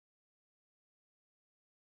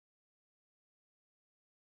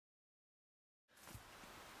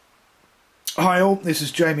Hi all, this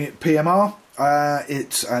is Jamie at PMR.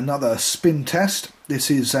 It's another spin test.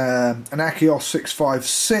 This is an Akios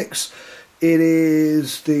 656. It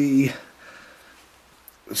is the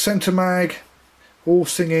centre mag, all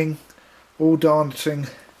singing, all dancing,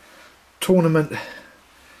 tournament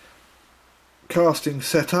casting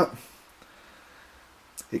setup,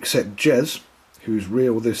 except Jez, whose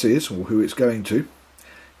reel this is, or who it's going to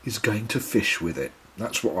fish with it.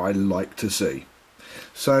 That's what I like to see.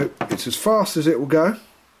 So it's as fast as it will go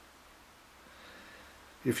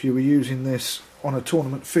if you were using this on a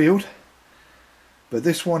tournament field, but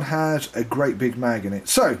this one has a great big mag in it.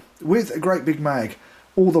 So with a great big mag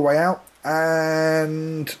all the way out,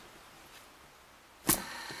 and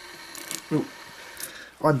ooh,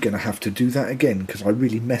 I'm going to have to do that again because I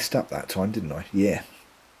really messed up that time, didn't I? Yeah.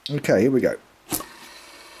 Okay, here we go.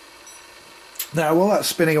 Now while that's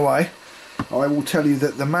spinning away, I will tell you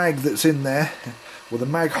that the mag that's in there, or the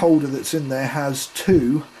mag holder that's in there, has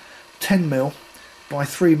two 10mm by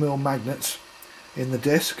 3mm magnets in the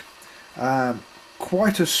disc.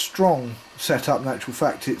 Quite a strong setup in actual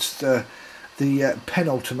fact. It's the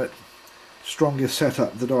penultimate strongest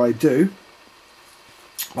setup that I do.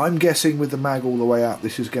 I'm guessing with the mag all the way out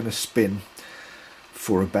this is going to spin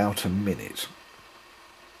for about a minute.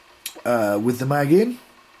 With the mag in,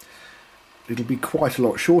 it'll be quite a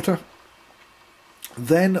lot shorter.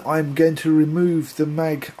 Then I'm going to remove the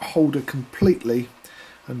mag holder completely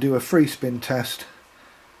and do a free spin test,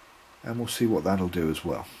 and we'll see what that'll do as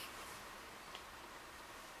well.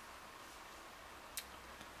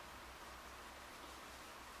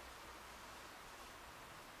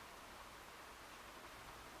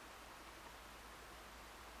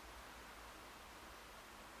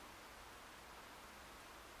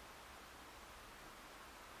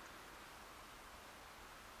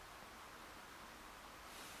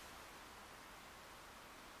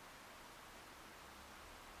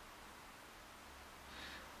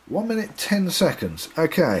 One minute 10 seconds.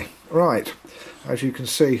 Okay, right. As you can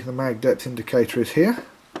see, the mag depth indicator is here.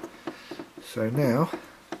 So now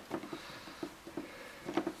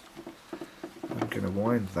I'm going to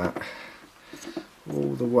wind that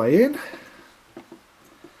all the way in.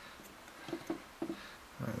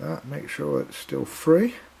 Like that. Make sure it's still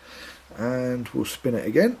free. And we'll spin it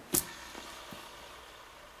again.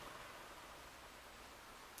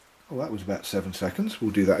 Oh, that was about 7 seconds.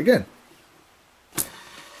 We'll do that again.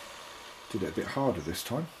 Did it a bit harder this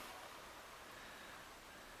time,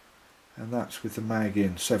 and that's with the mag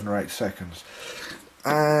in, 7 or 8 seconds.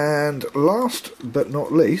 And last but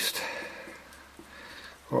not least,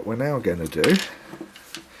 what we're now going to do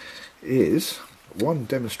is, one,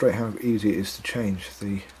 demonstrate how easy it is to change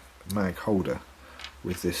the mag holder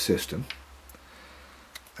with this system,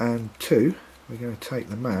 and two, we're going to take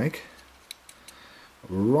the mag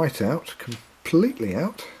right out, completely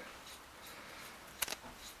out,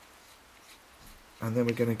 and then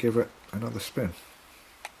we're going to give it another spin.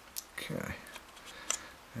 Okay,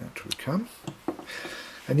 out we come.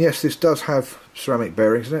 And yes, this does have ceramic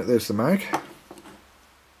bearings in it. There's the mag,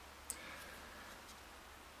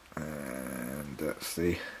 and that's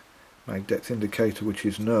the mag depth indicator, which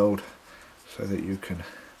is knurled so that you can,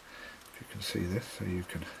 if you can see this, so you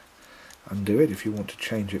can undo it if you want to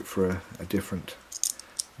change it for a different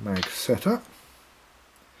mag setup.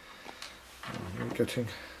 You're getting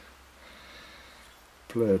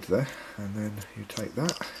blurred there, and then you take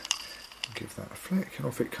that and give that a flick and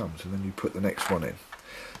off it comes, and then you put the next one in.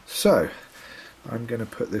 So I'm going to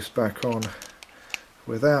put this back on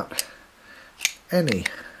without any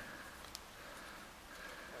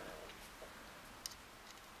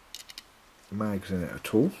mags in it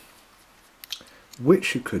at all,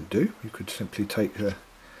 which you could do. You could simply take the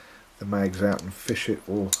mags out and fish it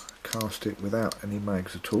or cast it without any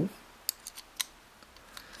mags at all,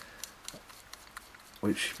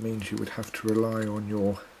 which means you would have to rely on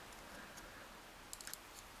your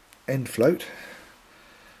end float,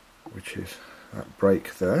 which is that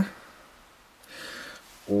break there,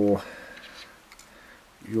 or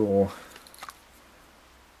your,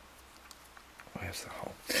 where's the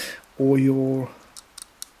hole, or your,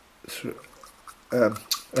 what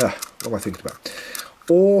am I thinking about,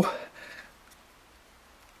 or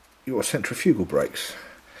your centrifugal brakes.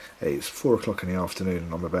 It's 4 o'clock in the afternoon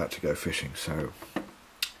and I'm about to go fishing, so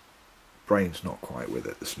brain's not quite with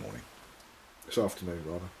it this morning. This afternoon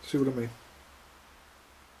rather. See what I mean?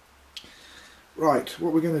 Right,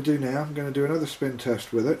 what we're going to do now, I'm going to do another spin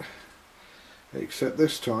test with it, except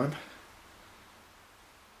this time,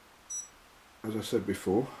 as I said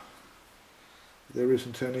before, there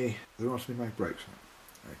aren't any mag brakes on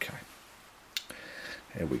it. Okay,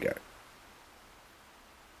 here we go.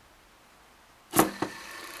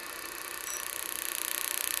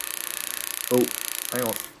 Oh, hang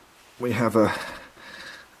on. We have a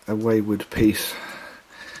wayward piece.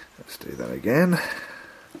 Let's do that again.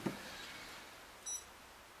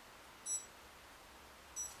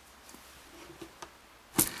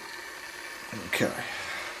 Okay.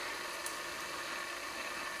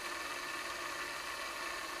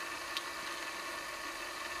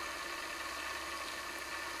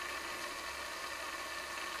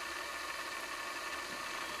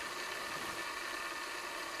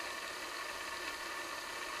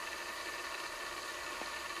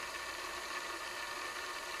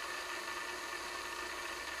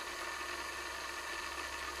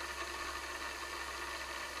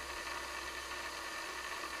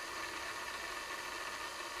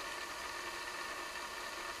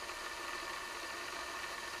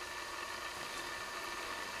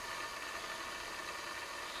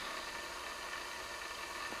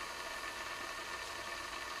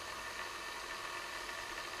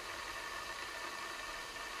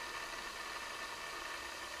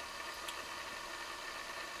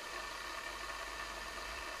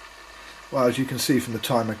 Well, as you can see from the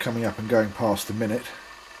timer coming up and going past the minute,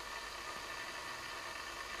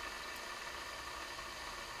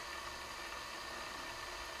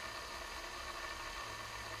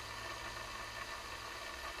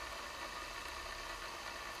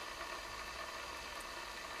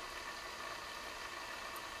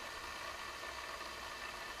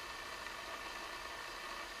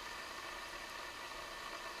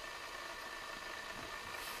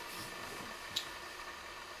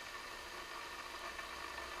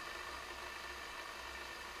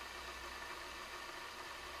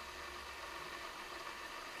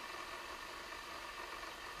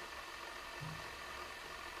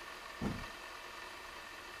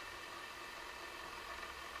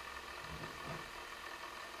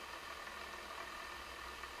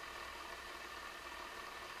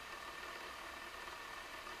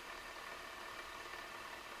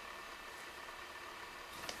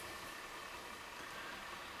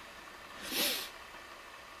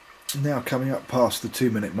 now coming up past the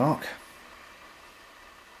 2-minute mark,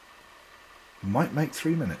 might make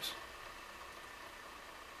 3 minutes.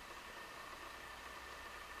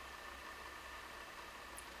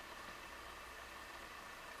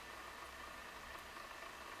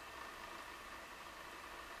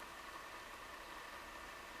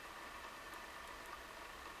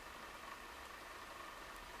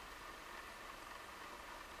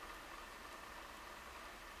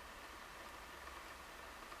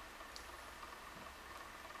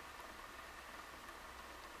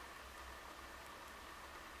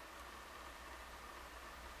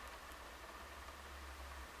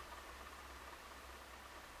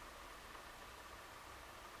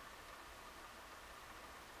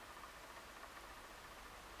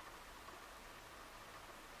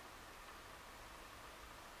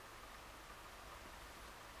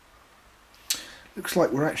 Looks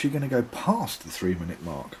like we're actually going to go past the 3-minute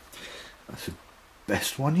mark. That's the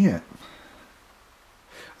best one yet.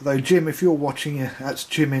 Although Jim, if you're watching, that's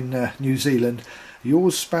Jim in New Zealand,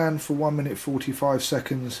 yours span for 1 minute 45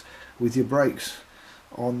 seconds with your brakes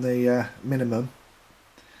on the minimum.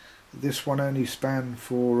 This one only span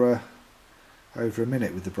for over a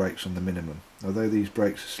minute with the brakes on the minimum. Although these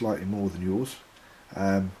brakes are slightly more than yours,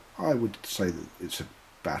 I would say that it's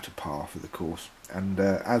about a par for the course. And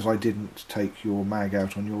as I didn't take your mag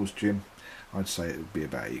out on yours, Jim, I'd say it would be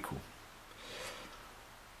about equal.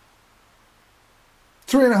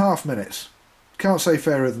 3.5 minutes. Can't say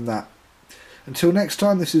fairer than that. Until next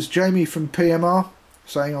time, this is Jamie from PMR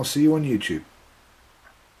saying I'll see you on YouTube.